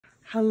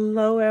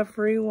Hello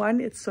everyone,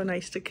 it's so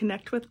nice to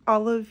connect with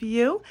all of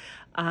you.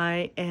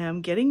 I am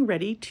getting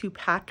ready to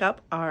pack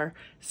up our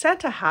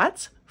Santa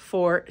hats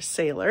for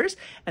sailors,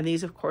 and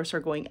these of course are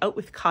going out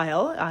with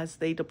Kyle as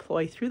they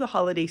deploy through the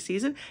holiday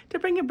season to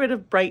bring a bit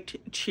of bright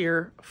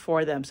cheer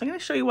for them. So I'm going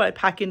to show you what I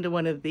pack into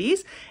one of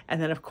these,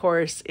 and then of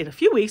course in a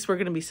few weeks we're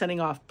going to be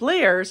sending off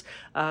Blair's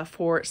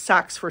for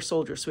Sacks for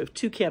Soldiers. So we have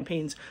two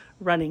campaigns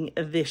running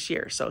this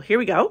year. So here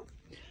we go.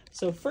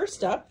 So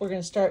first up, we're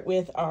going to start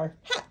with our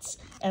hats.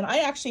 And I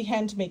actually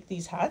hand make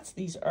these hats.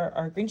 These are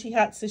our Grinchy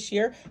hats this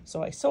year.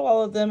 So I sew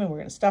all of them and we're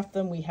going to stuff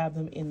them. We have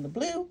them in the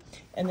blue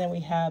and then we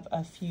have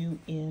a few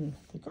in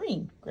the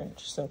green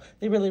Grinch. So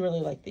they really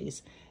like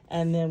these.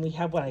 And then we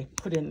have what I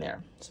put in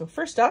there. So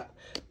first up,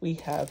 we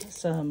have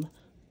some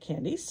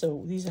candies.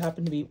 So these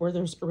happen to be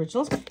Werther's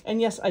Originals.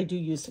 And yes, I do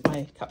use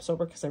my cup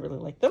sober because I really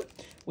like them.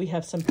 We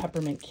have some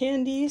peppermint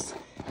candies.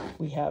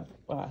 We have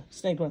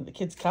snagged one of the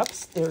kids'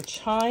 cups. They're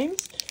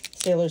chimes.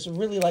 Sailors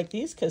really like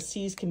these because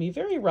seas can be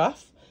very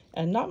rough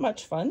and not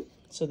much fun.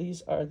 So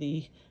these are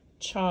the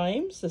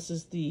chimes. This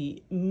is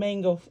the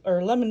mango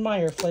or lemon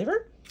Meyer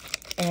flavor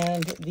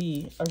and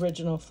the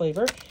original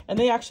flavor. And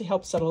they actually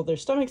help settle their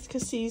stomachs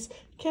because seas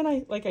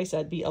can, like I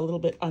said, be a little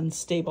bit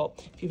unstable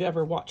if you've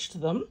ever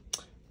watched them.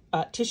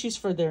 Tissues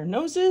for their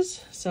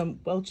noses, some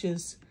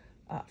Welch's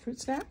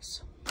fruit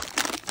snacks,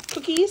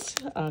 cookies,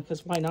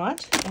 because why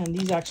not? And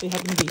these actually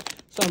happen to be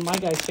some of my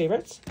guys'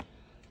 favorites.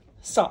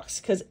 Socks,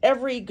 because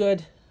every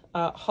good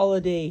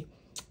holiday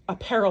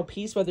apparel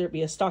piece, whether it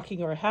be a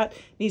stocking or a hat,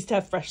 needs to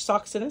have fresh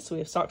socks in it. So we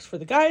have socks for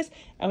the guys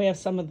and we have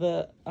some of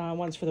the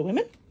ones for the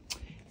women.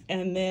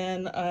 And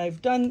then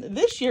I've done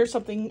this year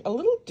something a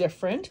little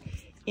different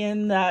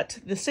in that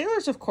the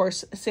sailors, of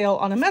course, sail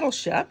on a metal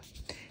ship.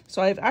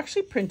 So I've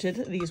actually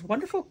printed these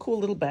wonderful, cool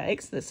little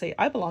bags that say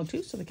I belong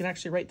to, so they can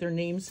actually write their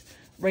names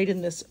right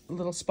in this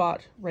little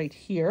spot right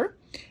here.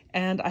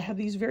 And I have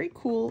these very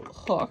cool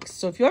hooks.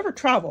 So if you ever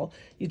travel,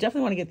 you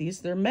definitely want to get these.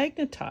 They're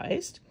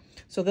magnetized,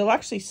 so they'll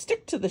actually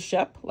stick to the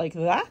ship like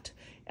that.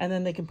 And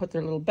then they can put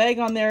their little bag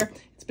on there.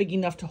 It's big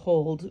enough to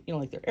hold, you know,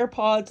 like their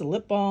AirPods, a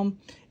lip balm.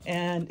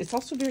 And it's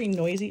also very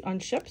noisy on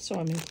ship. So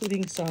I'm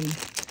including some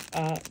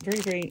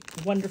very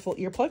wonderful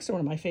earplugs. They're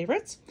one of my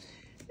favorites.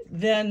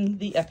 Then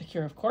the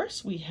Epicure, of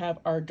course. We have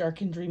our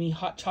dark and dreamy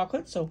hot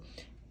chocolate. So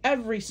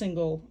every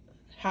single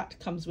hat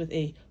comes with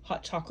a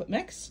hot chocolate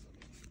mix.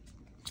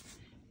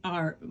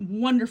 Our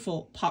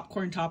wonderful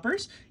popcorn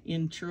toppers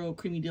in churro,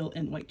 creamy dill,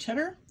 and white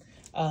cheddar.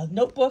 A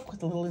notebook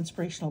with a little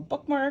inspirational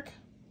bookmark.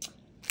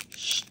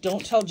 Shh,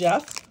 don't tell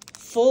Jeff.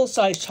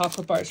 Full-size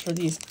chocolate bars for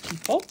these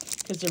people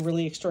because they're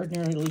really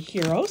extraordinarily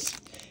heroes.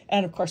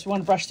 And of course, we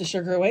want to brush the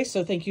sugar away.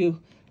 So thank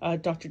you,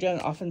 Dr. Jen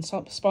often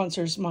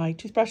sponsors my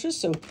toothbrushes.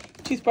 So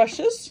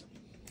toothbrushes,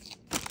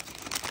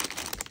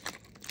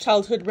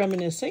 childhood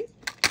reminiscing.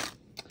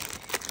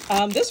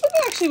 This one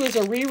actually was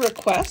a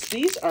re-request.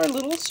 These are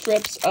little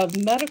strips of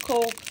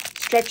medical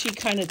stretchy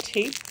kind of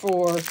tape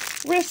for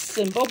wrists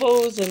and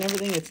bobos and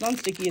everything. It's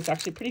non-sticky. It's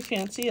actually pretty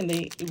fancy and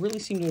they really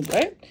seem to enjoy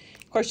it.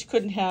 Of course, you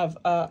couldn't have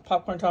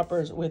popcorn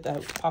toppers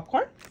without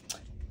popcorn.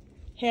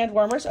 Hand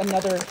warmers,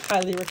 another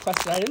highly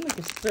requested item.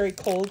 It's very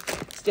cold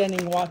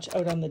standing watch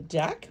out on the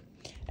deck.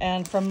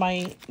 And from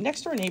my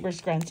next door neighbor's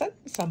grandson,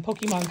 some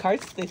Pokemon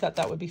cards. They thought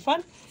that would be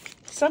fun.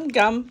 Some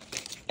gum,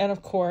 and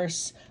of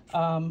course,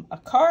 a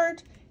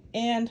card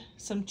and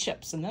some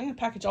chips. And then I'm going to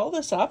package all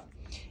this up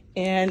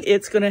and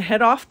it's going to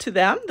head off to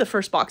them. The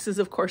first box is,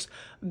 of course,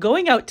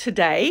 going out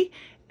today.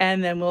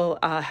 And then we'll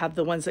have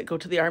the ones that go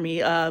to the Army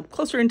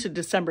closer into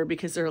December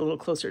because they're a little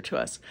closer to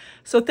us.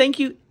 So thank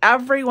you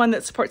everyone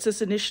that supports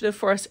this initiative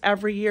for us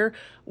every year.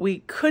 We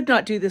could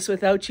not do this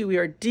without you. We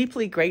are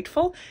deeply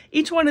grateful.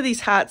 Each one of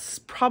these hats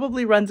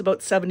probably runs about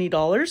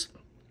 $70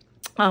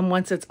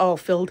 once it's all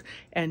filled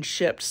and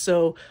shipped.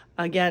 So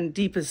again,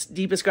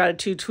 deepest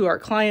gratitude to our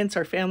clients,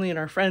 our family, and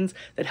our friends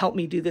that help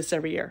me do this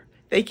every year.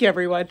 Thank you,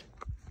 everyone.